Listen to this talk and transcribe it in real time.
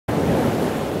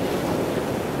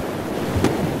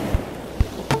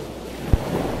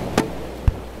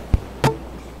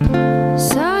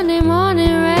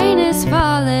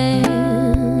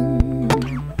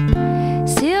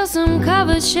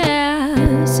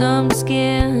share some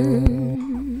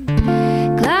skin.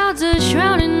 Clouds are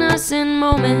shrouding us in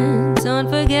moments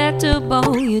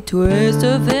unforgettable. You twist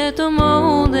to fit the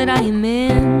mold that I am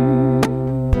in.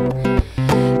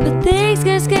 But things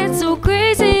just get so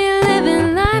crazy,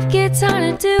 living life gets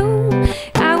hard to do.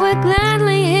 I would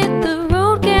gladly hit the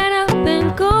road, get up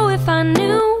and go if I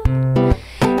knew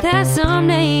that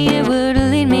someday it would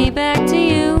lead me back to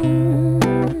you.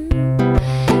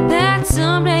 That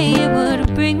someday it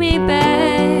would bring me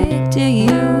back to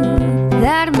you.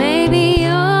 That may be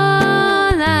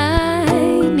all I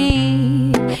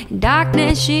need. In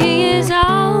darkness, she is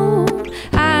all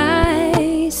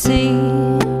I see.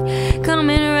 Come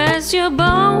and rest your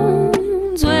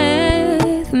bones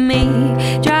with me.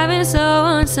 Driving slow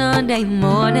on Sunday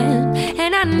morning,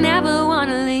 and I never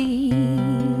wanna leave.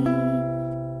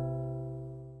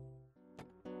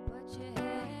 What you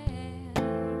have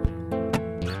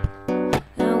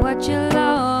and what you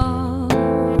lost,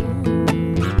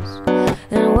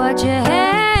 and what you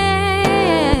have,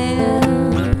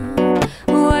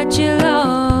 what you lost.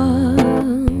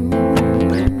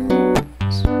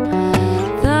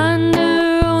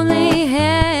 Thunder only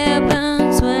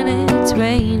happens when it's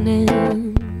raining.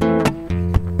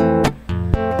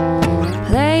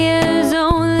 Players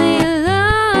only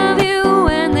love you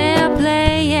when they're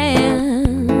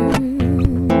playing.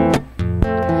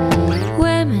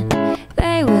 Women,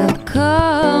 they will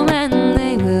come and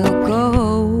they will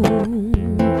go.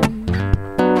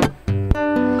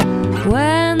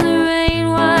 When the rain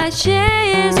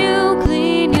washes you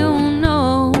clean, you'll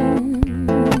know.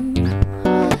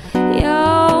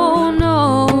 You'll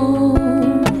know.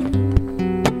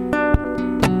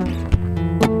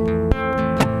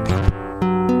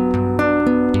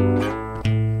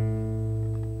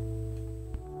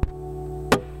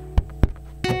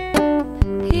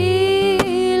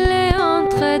 Il est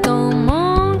entré dans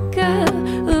mon cœur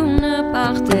une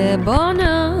part de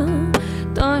bonheur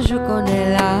dont je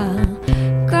connais la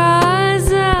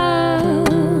cause.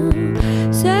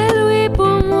 C'est lui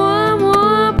pour moi,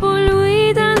 moi pour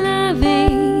lui dans la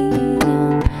vie.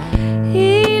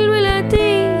 Il lui l'a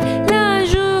dit, la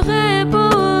jouerai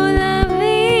pour la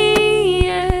vie.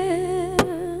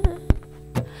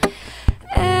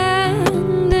 Et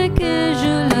dès que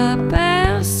je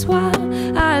l'aperçois,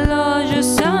 alors je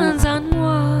sens en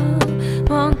moi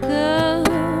mon cœur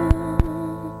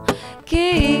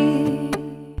qui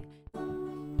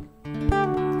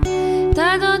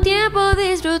tanto tiempo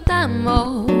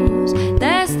disfrutamos de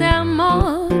este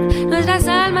amor. Nuestras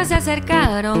almas se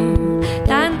acercaron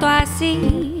tanto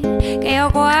así que yo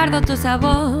guardo tu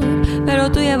sabor,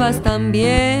 pero tú llevas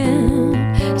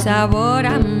también sabor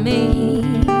a mí.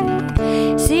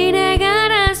 Si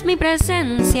negaras mi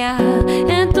presencia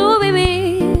en tu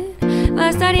vivir,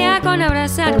 bastaría con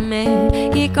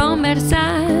abrazarme y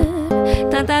conversar.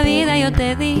 Tanta vida yo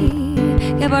te di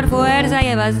que por fuerza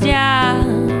llevas ya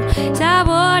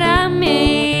sabor a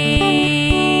mí.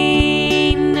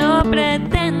 No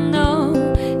pretendo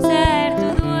ser tu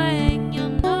dueño,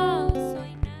 no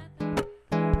soy nada.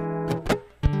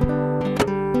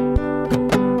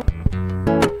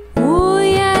 Ooh,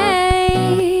 yeah.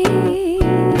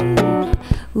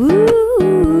 Ooh.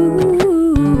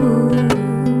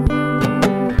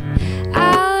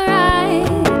 Alright,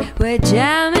 we're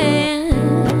jamming.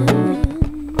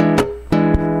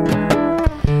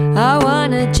 I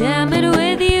wanna jam it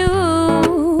with you,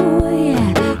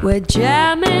 yeah. We're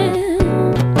jamming,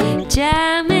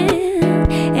 jamming,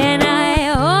 and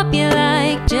I hope you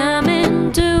like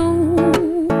jamming too.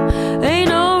 Ain't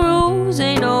no rules,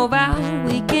 ain't no vow,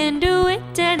 we can do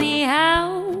it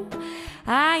anyhow.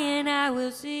 I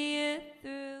will see it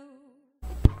through.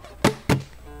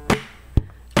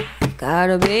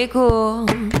 Gotta be cool,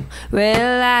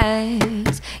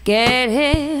 relax, get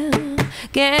here,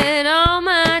 get on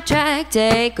my track,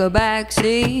 take a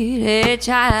backseat,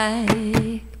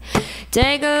 hitchhike,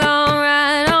 take a long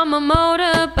ride on my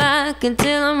motorbike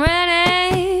until I'm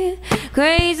ready.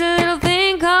 Crazy little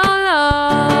thing called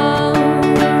love.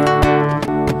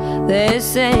 They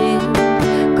say